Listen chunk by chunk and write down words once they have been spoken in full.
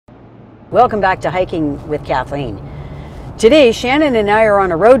Welcome back to Hiking with Kathleen. Today, Shannon and I are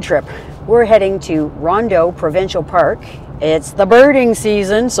on a road trip. We're heading to Rondeau Provincial Park. It's the birding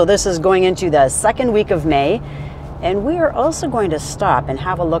season, so this is going into the second week of May. And we are also going to stop and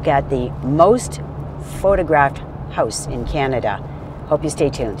have a look at the most photographed house in Canada. Hope you stay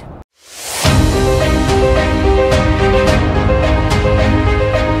tuned.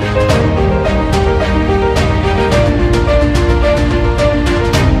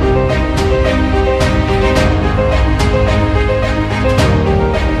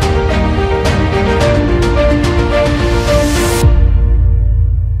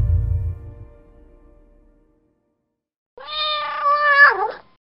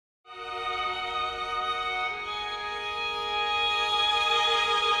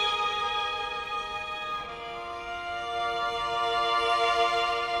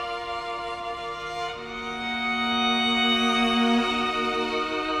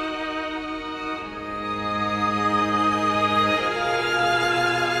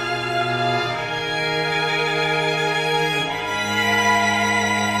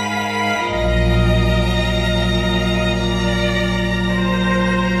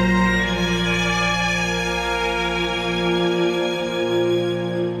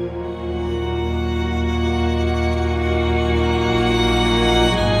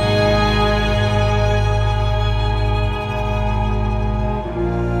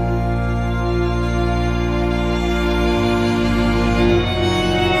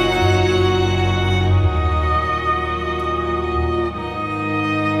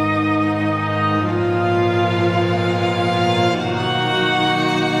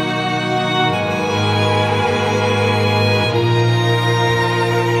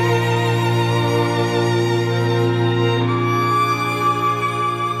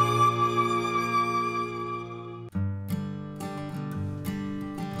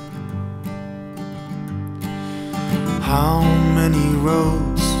 How many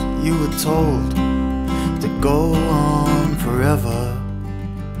roads you were told to go on forever,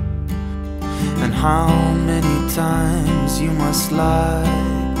 and how many times you must lie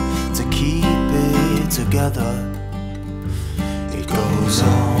to keep it together. It goes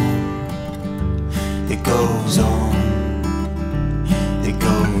on, it goes on, it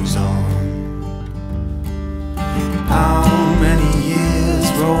goes on. How many years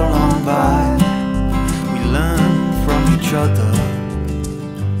roll on by, we learn from each other.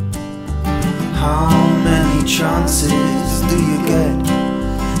 How many chances do you get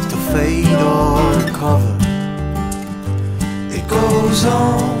to fade or recover? It goes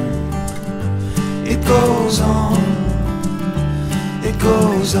on, it goes on, it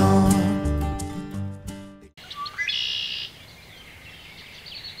goes on.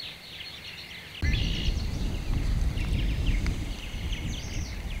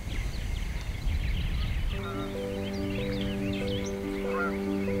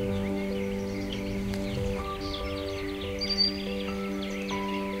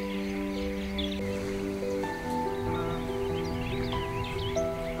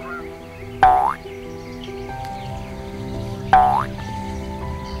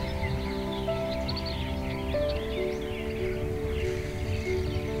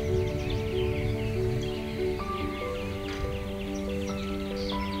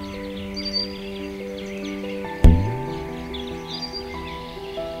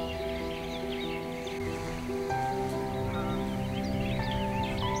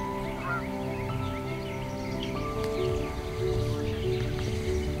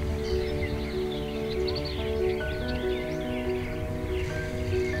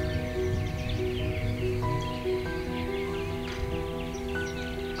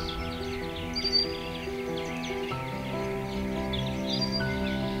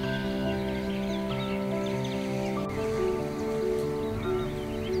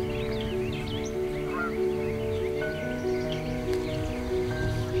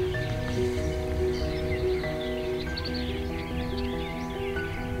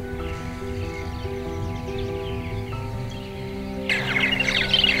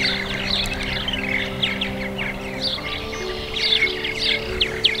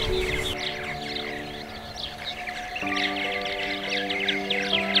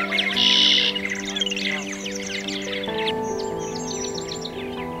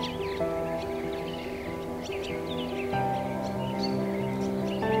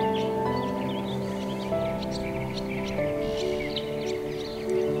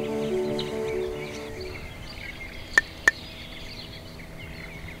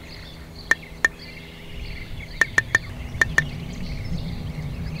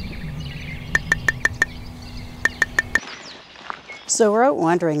 So we're out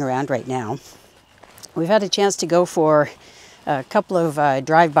wandering around right now. We've had a chance to go for a couple of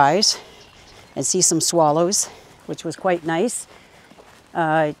drive-bys and see some swallows, which was quite nice.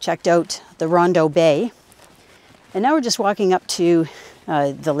 Checked out the Rondeau Bay. And now we're just walking up to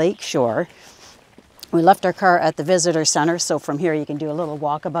the lake shore. We left our car at the visitor center, so from here you can do a little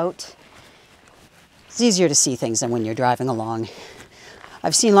walkabout. It's easier to see things than when you're driving along.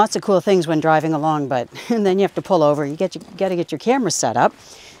 I've seen lots of cool things when driving along, but and then you have to pull over. You got to get your camera set up,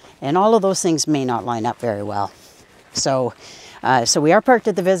 and all of those things may not line up very well. So we are parked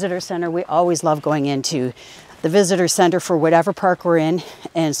at the visitor center. We always love going into the visitor center for whatever park we're in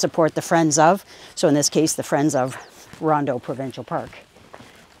and support the Friends of. So in this case, the Friends of Rondeau Provincial Park.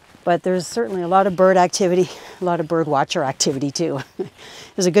 But there's certainly a lot of bird activity, a lot of bird watcher activity too. It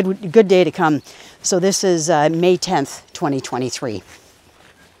was a good day to come. So this is May 10th, 2023.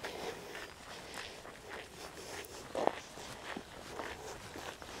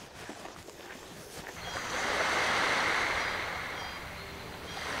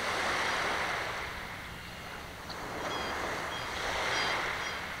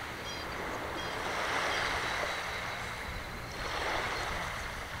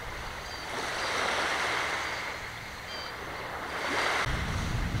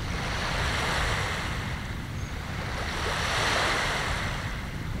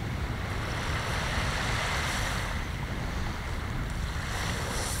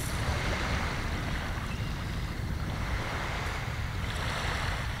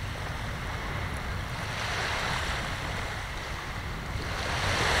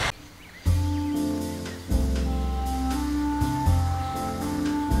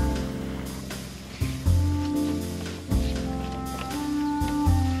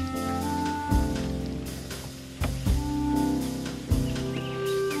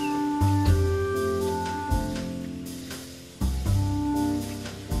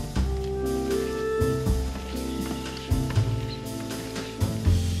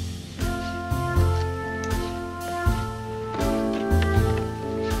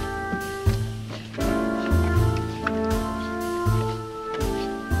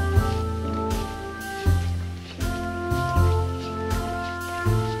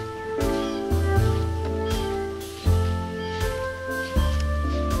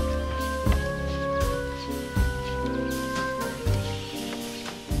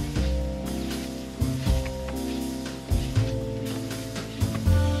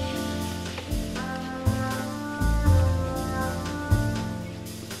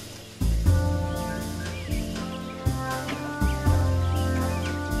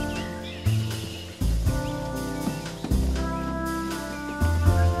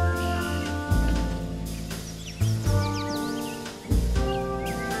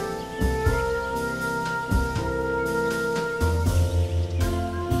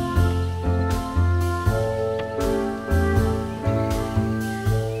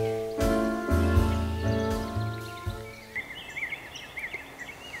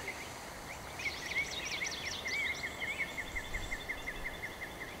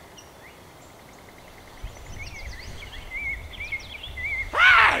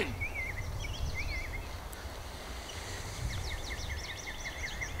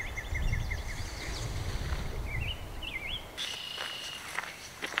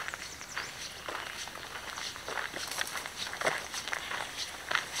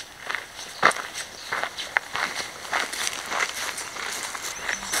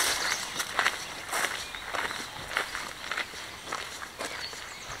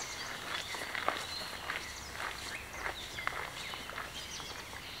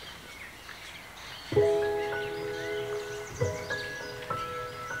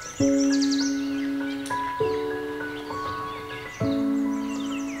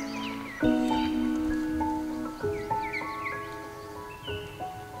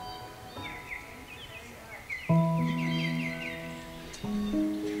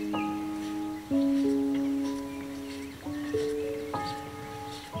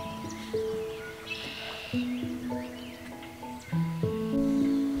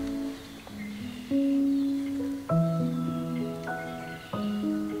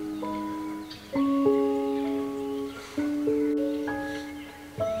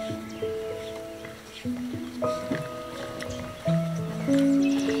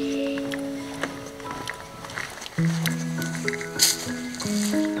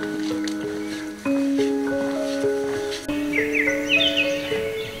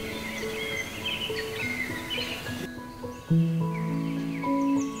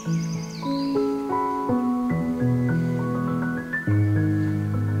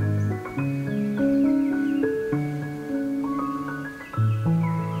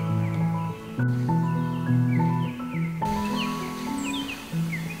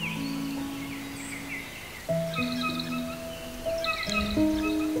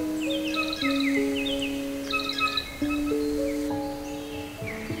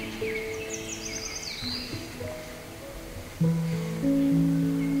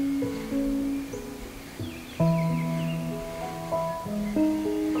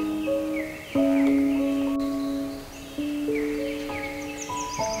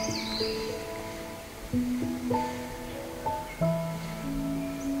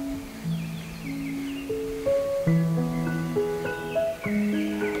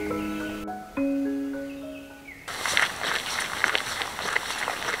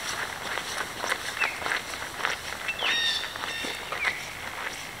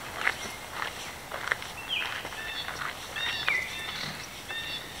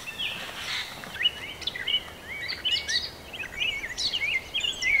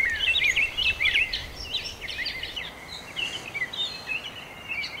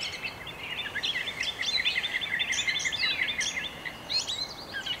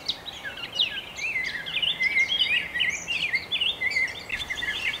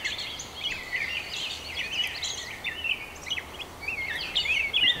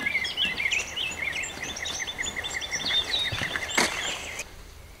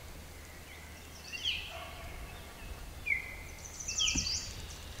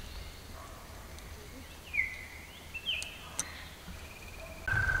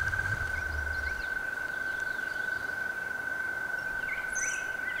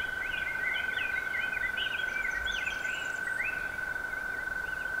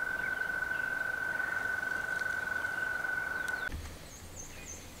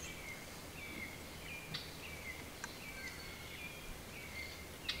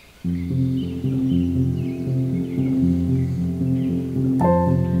 So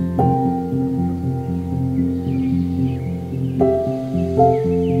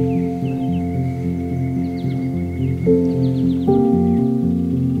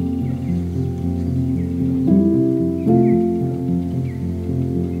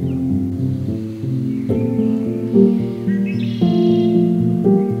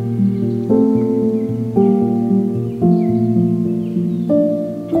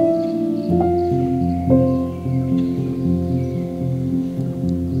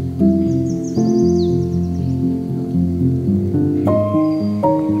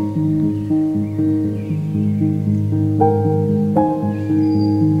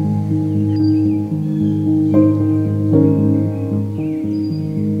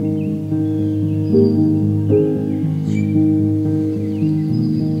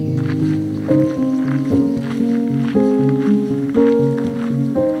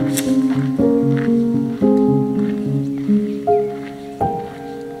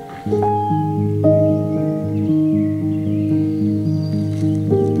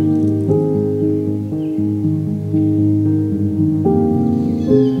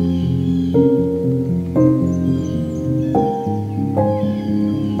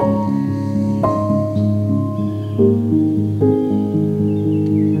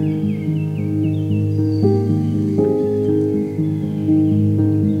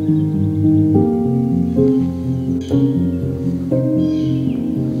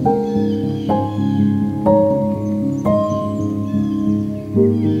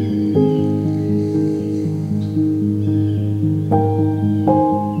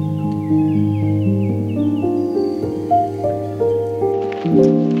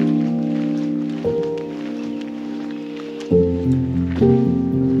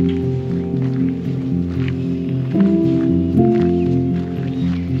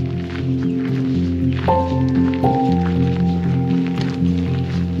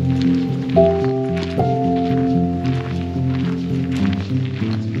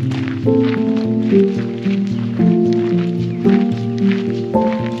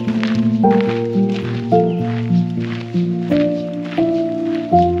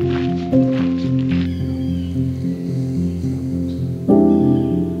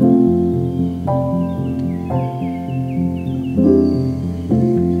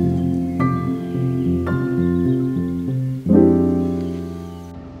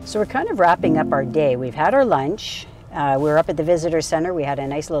we're kind of wrapping up our day. We've had our lunch. We were up at the visitor center. We had a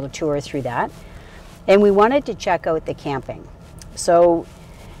nice little tour through that. And we wanted to check out the camping. So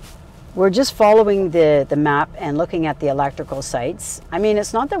we're just following the map and looking at the electrical sites. I mean,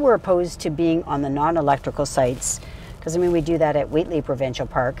 it's not that we're opposed to being on the non-electrical sites, because I mean, we do that at Wheatley Provincial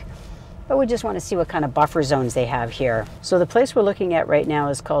Park, but we just want to see what kind of buffer zones they have here. So the place we're looking at right now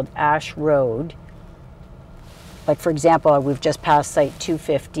is called Ash Road. Like, for example, we've just passed site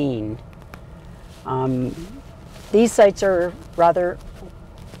 215. These sites are rather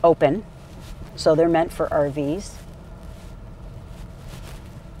open, so they're meant for RVs.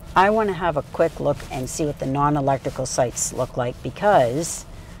 I want to have a quick look and see what the non-electrical sites look like, because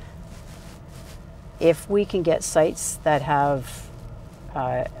if we can get sites that have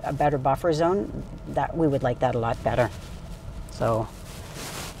a better buffer zone, that we would like that a lot better. So,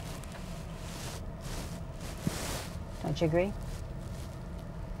 don't you agree?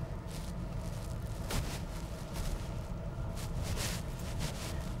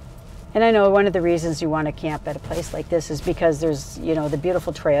 And I know one of the reasons you want to camp at a place like this is because there's, you know, the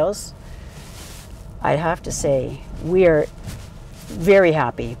beautiful trails. I have to say, we are very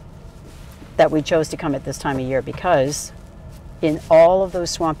happy that we chose to come at this time of year, because in all of those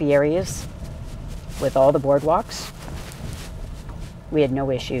swampy areas with all the boardwalks, we had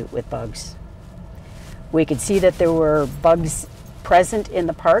no issue with bugs. We could see that there were bugs present in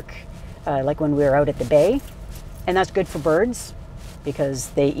the park, like when we were out at the bay, and that's good for birds because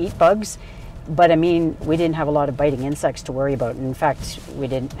they eat bugs. But I mean, we didn't have a lot of biting insects to worry about. In fact, we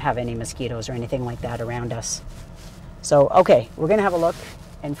didn't have any mosquitoes or anything like that around us. So, okay, we're gonna have a look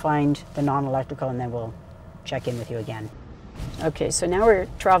and find the non-electrical, and then we'll check in with you again. Okay, so now we're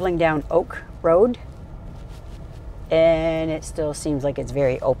traveling down Oak Road, and it still seems like it's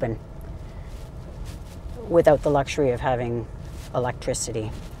very open without the luxury of having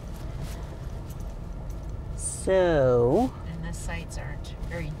electricity. So, and the sites aren't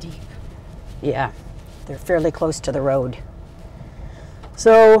very deep. Yeah, they're fairly close to the road.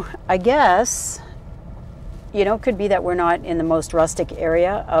 So I guess, you know, it could be that we're not in the most rustic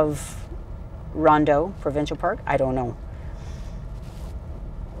area of Rondeau Provincial Park. I don't know.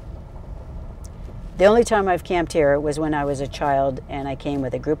 The only time I've camped here was when I was a child, and I came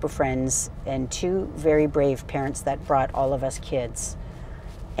with a group of friends and 2 very brave parents that brought all of us kids,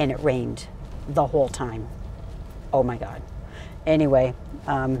 and it rained the whole time. Oh my God. Anyway,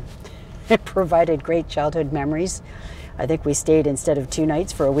 it provided great childhood memories. I think we stayed, instead of 2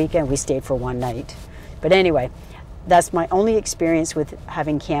 nights for a weekend, we stayed for 1 night. But anyway, that's my only experience with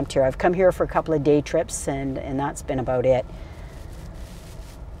having camped here. I've come here for a couple of day trips, and that's been about it.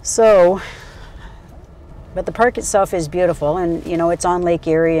 So, but the park itself is beautiful, and you know, it's on Lake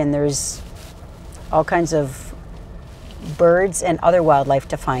Erie, and there's all kinds of birds and other wildlife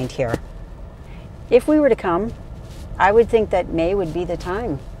to find here. If we were to come, I would think that May would be the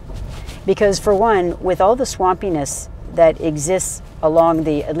time. Because for one, with all the swampiness that exists along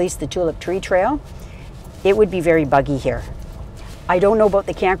at least the Tulip Tree Trail, it would be very buggy here. I don't know about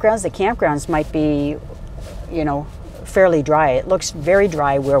the campgrounds. The campgrounds might be, you know, fairly dry. It looks very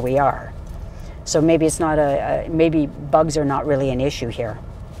dry where we are. So maybe it's not maybe bugs are not really an issue here.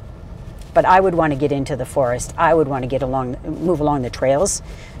 But I would want to get into the forest. I would want to move along the trails.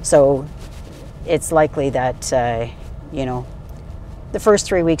 So it's likely that, you know, the first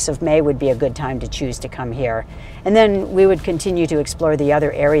 3 weeks of May would be a good time to choose to come here. And then we would continue to explore the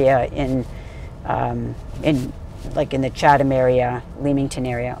other area in the Chatham area, Leamington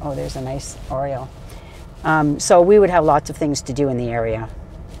area. Oh, there's a nice oriole. So we would have lots of things to do in the area.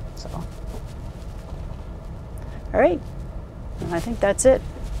 So, all right, I think that's it.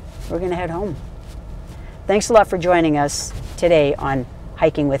 We're going to head home. Thanks a lot for joining us today on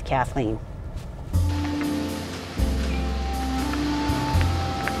Hiking with Kathleen.